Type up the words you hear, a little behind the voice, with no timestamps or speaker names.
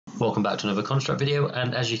Welcome back to another construct video,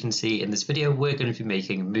 and as you can see in this video we're going to be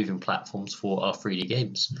making moving platforms for our 3D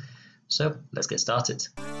games. So let's get started.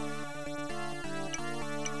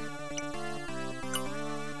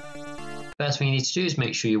 First thing you need to do is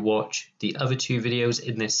make sure you watch the other two videos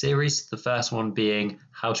in this series, the first one being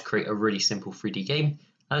how to create a really simple 3D game,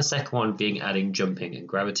 and the second one being adding jumping and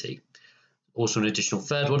gravity. Also an additional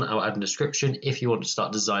third one I'll add in the description if you want to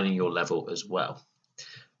start designing your level as well.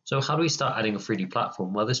 So how do we start adding a 3D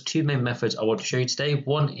platform? Well, there's two main methods I want to show you today.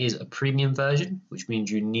 One is a premium version, which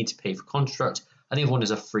means you need to pay for construct, and the other one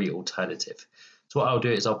is a free alternative. So what I'll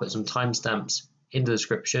do is I'll put some timestamps in the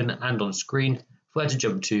description and on screen for where to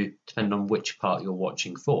jump to, depending on which part you're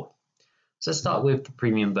watching for. So let's start with the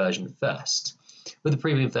premium version first. With the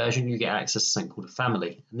premium version, you get access to something called a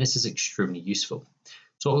family, and this is extremely useful.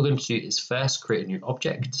 So what we're going to do is first create a new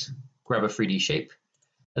object, grab a 3D shape,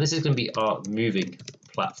 and this is going to be our moving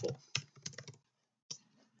platform.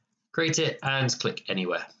 Create it and click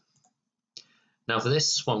anywhere. Now for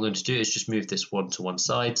this, what I'm going to do is just move this one to one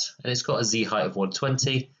side, and it's got a Z height of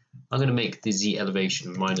 120. I'm going to make the Z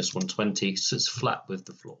elevation minus 120 so it's flat with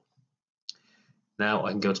the floor. Now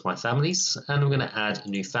I can go to my families and I'm going to add a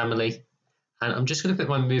new family, and I'm just going to put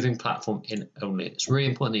my moving platform in only. It's really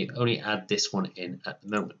important that you only add this one in at the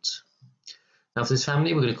moment. Now for this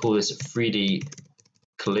family, we're going to call this 3D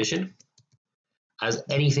collision, as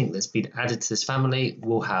anything that's been added to this family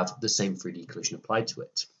will have the same 3D collision applied to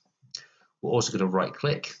it. We're also going to right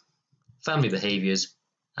click, family behaviors,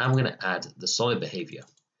 and we're going to add the solid behavior,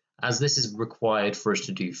 as this is required for us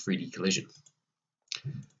to do 3D collision.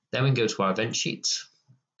 Then we can go to our event sheet,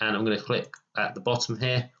 and I'm going to click at the bottom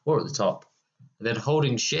here or at the top, and then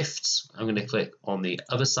holding shift I'm going to click on the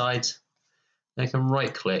other side. Then I can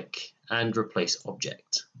right click and replace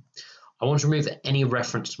object. I want to remove any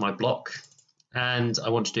reference to my block, and I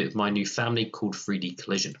want to do it with my new family called 3D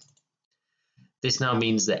collision. This now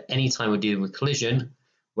means that anytime we're dealing with collision,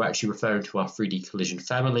 we're actually referring to our 3D collision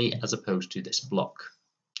family as opposed to this block.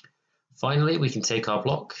 Finally, we can take our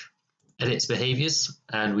block, edit its behaviors,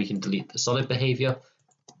 and we can delete the solid behavior.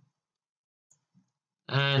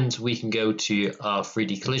 And we can go to our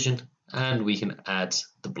 3D collision and we can add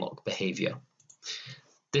the block behavior.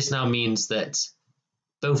 This now means that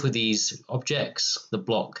both of these objects, the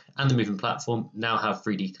block and the moving platform, now have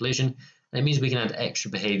 3D collision. And it means we can add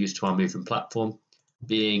extra behaviors to our moving platform,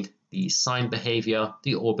 being the sine behavior,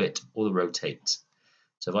 the orbit, or the rotate.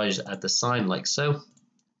 So if I just add the sine like so,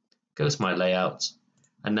 go to my layout,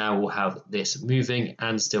 and now we'll have this moving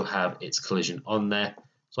and still have its collision on there,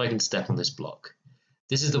 so I can step on this block.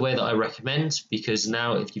 This is the way that I recommend, because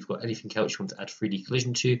now if you've got anything else you want to add 3D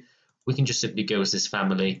collision to, we can just simply go as this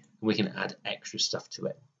family and we can add extra stuff to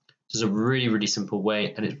it. So it's a really simple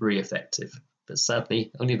way, and it's really effective, but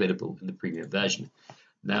sadly only available in the premium version.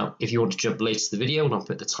 Now if you want to jump later to the video, and I'll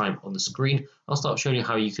put the time on the screen, I'll start showing you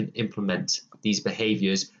how you can implement these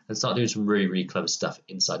behaviors and start doing some really clever stuff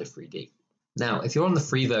inside of 3D. Now if you're on the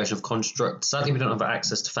free version of Construct, sadly we don't have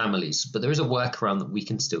access to families, but there is a workaround that we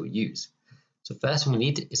can still use. So first thing we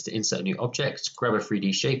need is to insert a new object, grab a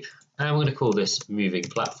 3D shape, and we're going to call this moving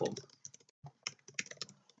platform.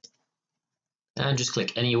 And just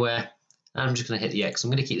click anywhere, and I'm just going to hit the X. I'm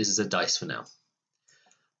going to keep this as a dice for now.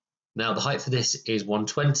 Now the height for this is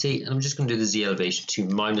 120, and I'm just going to do the Z elevation to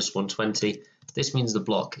minus 120. This means the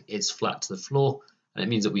block is flat to the floor, and it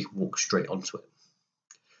means that we can walk straight onto it.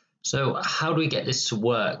 So how do we get this to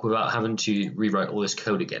work without having to rewrite all this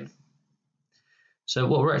code again? So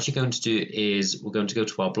what we're actually going to do is we're going to go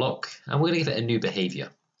to our block, and we're going to give it a new behavior.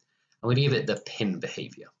 I'm going to give it the pin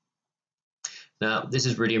behavior. Now this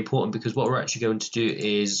is really important, because what we're actually going to do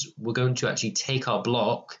is we're going to actually take our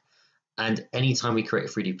block, and anytime we create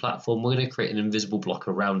a 3D platform, we're going to create an invisible block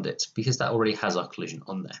around it, because that already has our collision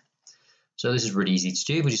on there. So this is really easy to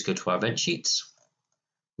do. We just go to our event sheets,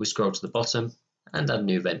 we scroll to the bottom and add a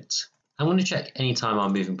new event. I want to check anytime our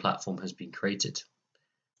moving platform has been created.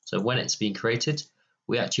 So when it's been created,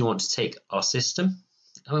 we actually want to take our system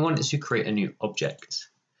and we want it to create a new object.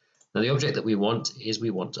 Now the object that we want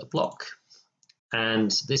a block,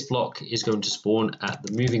 and this block is going to spawn at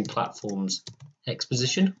the moving platform's X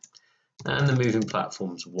position and the moving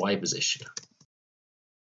platform's Y position.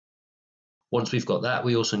 Once we've got that,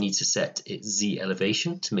 we also need to set its Z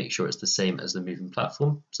elevation to make sure it's the same as the moving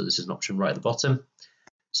platform. So this is an option right at the bottom.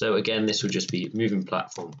 So again, this will just be moving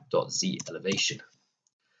platform.Z elevation.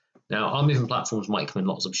 Now our moving platforms might come in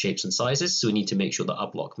lots of shapes and sizes, so we need to make sure that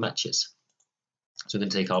our block matches. So we're going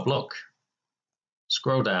to take our block,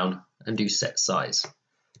 scroll down and do set size.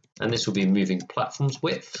 And this will be moving platform's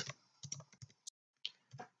width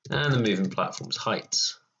and the moving platform's height.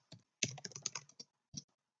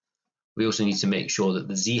 We also need to make sure that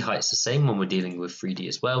the z height's the same when we're dealing with 3D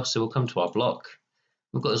as well. So we'll come to our block.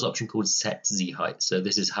 We've got this option called set z height. So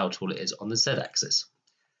this is how tall it is on the z axis.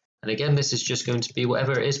 And again, this is just going to be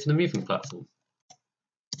whatever it is for the moving platform.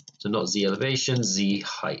 So not z elevation, z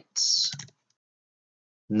height.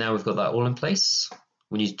 Now we've got that all in place.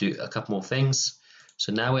 We need to do a couple more things.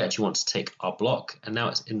 So now we actually want to take our block, and now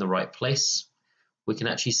it's in the right place. We can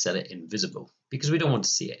actually set it invisible because we don't want to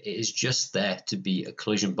see it. It is just there to be a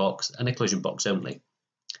collision box and a collision box only.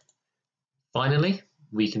 Finally,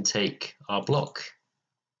 we can take our block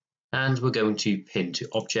and we're going to pin to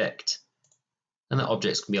object, and that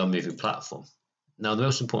object's going to be our moving platform. Now the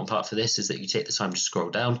most important part for this is that you take the time to scroll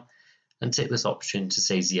down and take this option to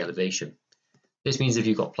say Z elevation. This means if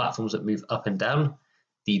you've got platforms that move up and down,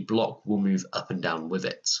 the block will move up and down with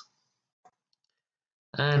it.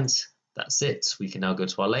 And that's it. We can now go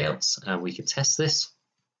to our layouts and we can test this.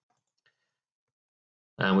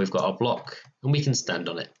 And we've got our block and we can stand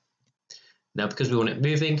on it. Now because we want it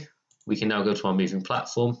moving, we can now go to our moving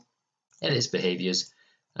platform, edit its behaviors,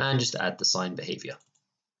 and just add the Sine behavior.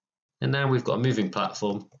 And now we've got a moving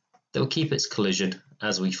platform that will keep its collision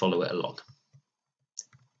as we follow it along.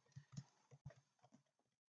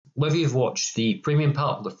 Whether you've watched the premium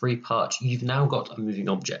part or the free part, you've now got a moving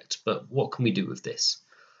object, but what can we do with this?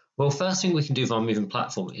 Well, first thing we can do with our moving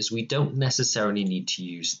platform is we don't necessarily need to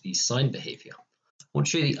use the Sine behavior. I want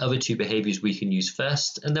to show you the other two behaviors we can use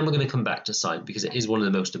first, and then we're going to come back to Sine because it is one of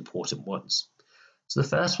the most important ones. So the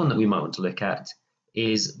first one that we might want to look at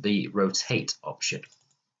is the rotate option.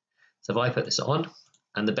 So if I put this on,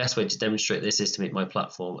 and the best way to demonstrate this is to make my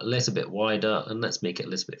platform a little bit wider, and let's make it a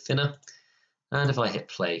little bit thinner. And if I hit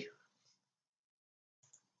play,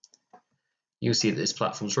 you'll see that this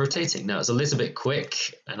platform's rotating. Now it's a little bit quick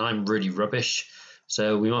and I'm really rubbish.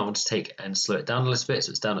 So we might want to take and slow it down a little bit.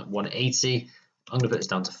 So it's down at 180. I'm going to put this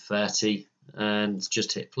down to 30 and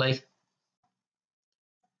just hit play.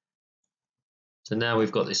 So now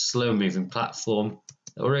we've got this slow moving platform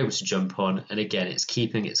that we're able to jump on. And again, it's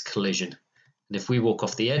keeping its collision. And if we walk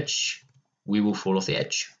off the edge, we will fall off the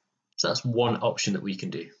edge. So that's one option that we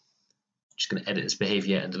can do. Just going to edit this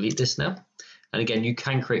behavior and delete this now. And again, you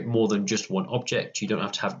can create more than just one object. You don't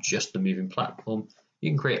have to have just the moving platform. You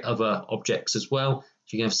can create other objects as well.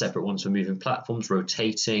 So you can have separate ones for moving platforms,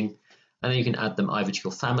 rotating, and then you can add them either to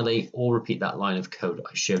your family or repeat that line of code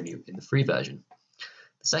I've shown you in the free version.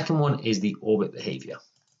 The second one is the orbit behavior.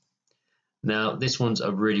 Now, this one's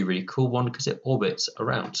a really, really cool one because it orbits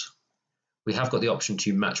around. We have got the option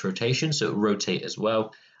to match rotation, so it will rotate as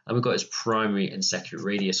well. And we've got its primary and secondary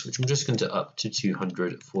radius, which I'm just going to up to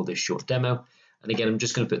 200 for this short demo. And again, I'm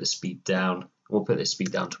just going to put the speed down. We'll put this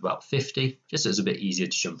speed down to about 50, just so it's a bit easier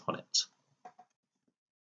to jump on it.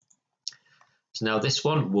 So now this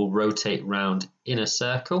one will rotate round in a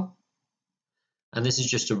circle. And this is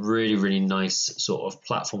just a really, really nice sort of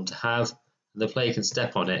platform to have. The player can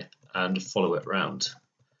step on it and follow it around.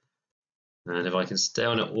 And if I can stay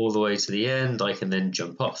on it all the way to the end, I can then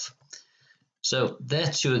jump off. So they're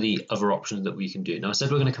two of the other options that we can do. Now I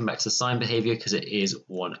said we're going to come back to the Sine behavior because it is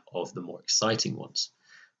one of the more exciting ones.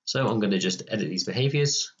 So I'm going to just edit these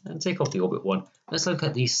behaviors and take off the orbit one. Let's look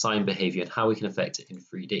at the Sine behavior and how we can affect it in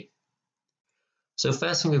 3D. So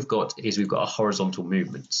first thing we've got is we've got our horizontal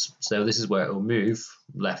movements. So this is where it will move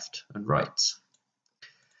left and right.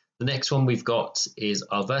 The next one we've got is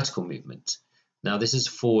our vertical movement. Now this is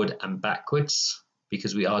forward and backwards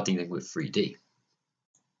because we are dealing with 3D.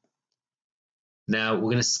 Now we're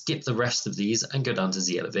going to skip the rest of these and go down to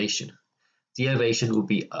Z elevation. The elevation will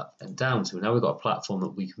be up and down. So now we've got a platform that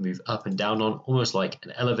we can move up and down on, almost like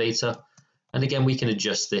an elevator. And again, we can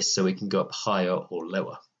adjust this so we can go up higher or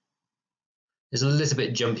lower. It's a little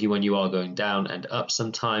bit jumpy when you are going down and up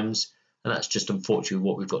sometimes, and that's just unfortunately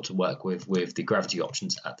what we've got to work with the gravity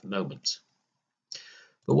options at the moment.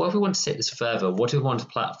 But what if we want to take this further? What if we want a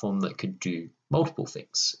platform that could do multiple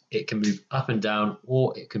things? It can move up and down,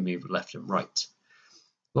 or it can move left and right.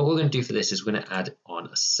 What we're going to do for this is we're going to add on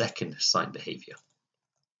a second Sine behavior.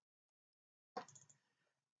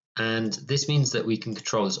 And this means that we can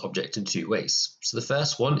control this object in two ways. So the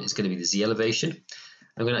first one is going to be the Z elevation.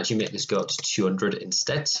 I'm going to actually make this go up to 200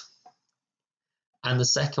 instead. And the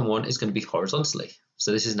second one is going to be horizontally.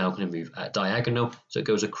 So this is now going to move at diagonal. So it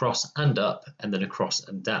goes across and up and then across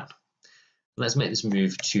and down. Let's make this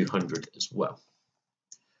move 200 as well.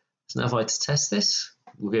 So now if I test this,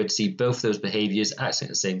 we'll be able to see both those behaviors acting at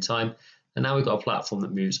the same time. And now we've got a platform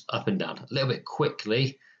that moves up and down a little bit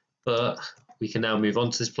quickly, but we can now move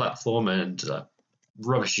on to this platform and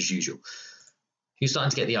rubbish as usual. You're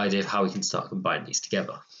starting to get the idea of how we can start combining these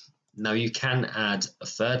together. Now you can add a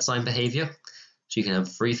third Sine behavior. so you can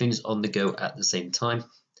have 3 things on the go at the same time.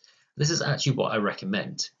 This is actually what I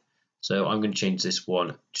recommend. So I'm going to change this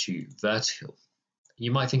one to vertical.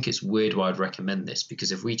 You might think it's weird why I'd recommend this,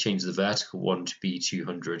 because if we change the vertical one to be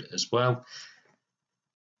 200 as well,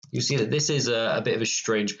 you'll see that this is a bit of a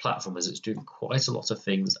strange platform, as it's doing quite a lot of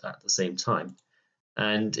things at the same time.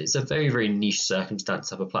 And it's a very, very niche circumstance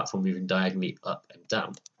to have a platform moving diagonally up and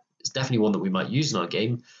down. It's definitely one that we might use in our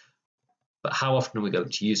game, but how often are we going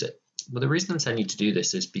to use it? Well, the reason I'm telling you to do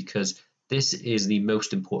this is because this is the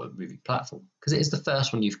most important moving platform, because it is the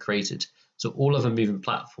first one you've created. So all other moving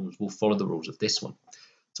platforms will follow the rules of this one.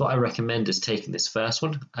 So what I recommend is taking this first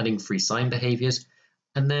one, adding 3 Sine behaviors,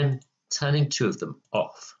 and then turning 2 of them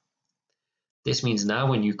off. This means now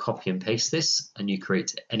when you copy and paste this and you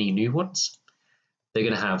create any new ones, they're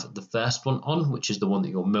going to have the first one on, which is the one that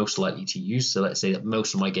you're most likely to use. So let's say that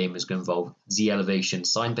most of my game is going to involve Z elevation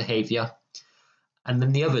Sine behavior. And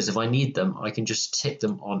then the others, if I need them, I can just tick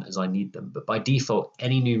them on as I need them. But by default,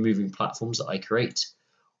 any new moving platforms that I create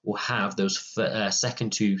will have those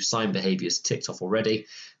second 2 Sine behaviors ticked off already.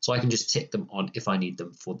 So I can just tick them on if I need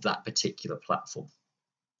them for that particular platform.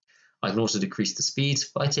 I can also decrease the speed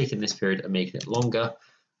by taking this period and making it longer.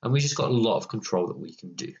 And we've just got a lot of control that we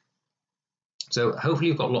can do. So hopefully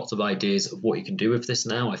you've got lots of ideas of what you can do with this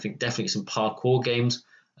now. I think definitely some parkour games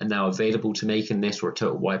are now available to make in this, or a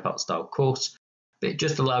total wipeout style course, but it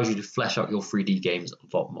just allows you to flesh out your 3D games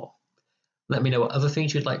a lot more. Let me know what other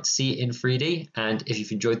things you'd like to see in 3D, and if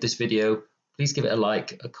you've enjoyed this video, please give it a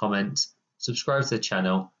like, a comment, subscribe to the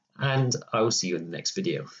channel, and I will see you in the next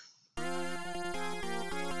video.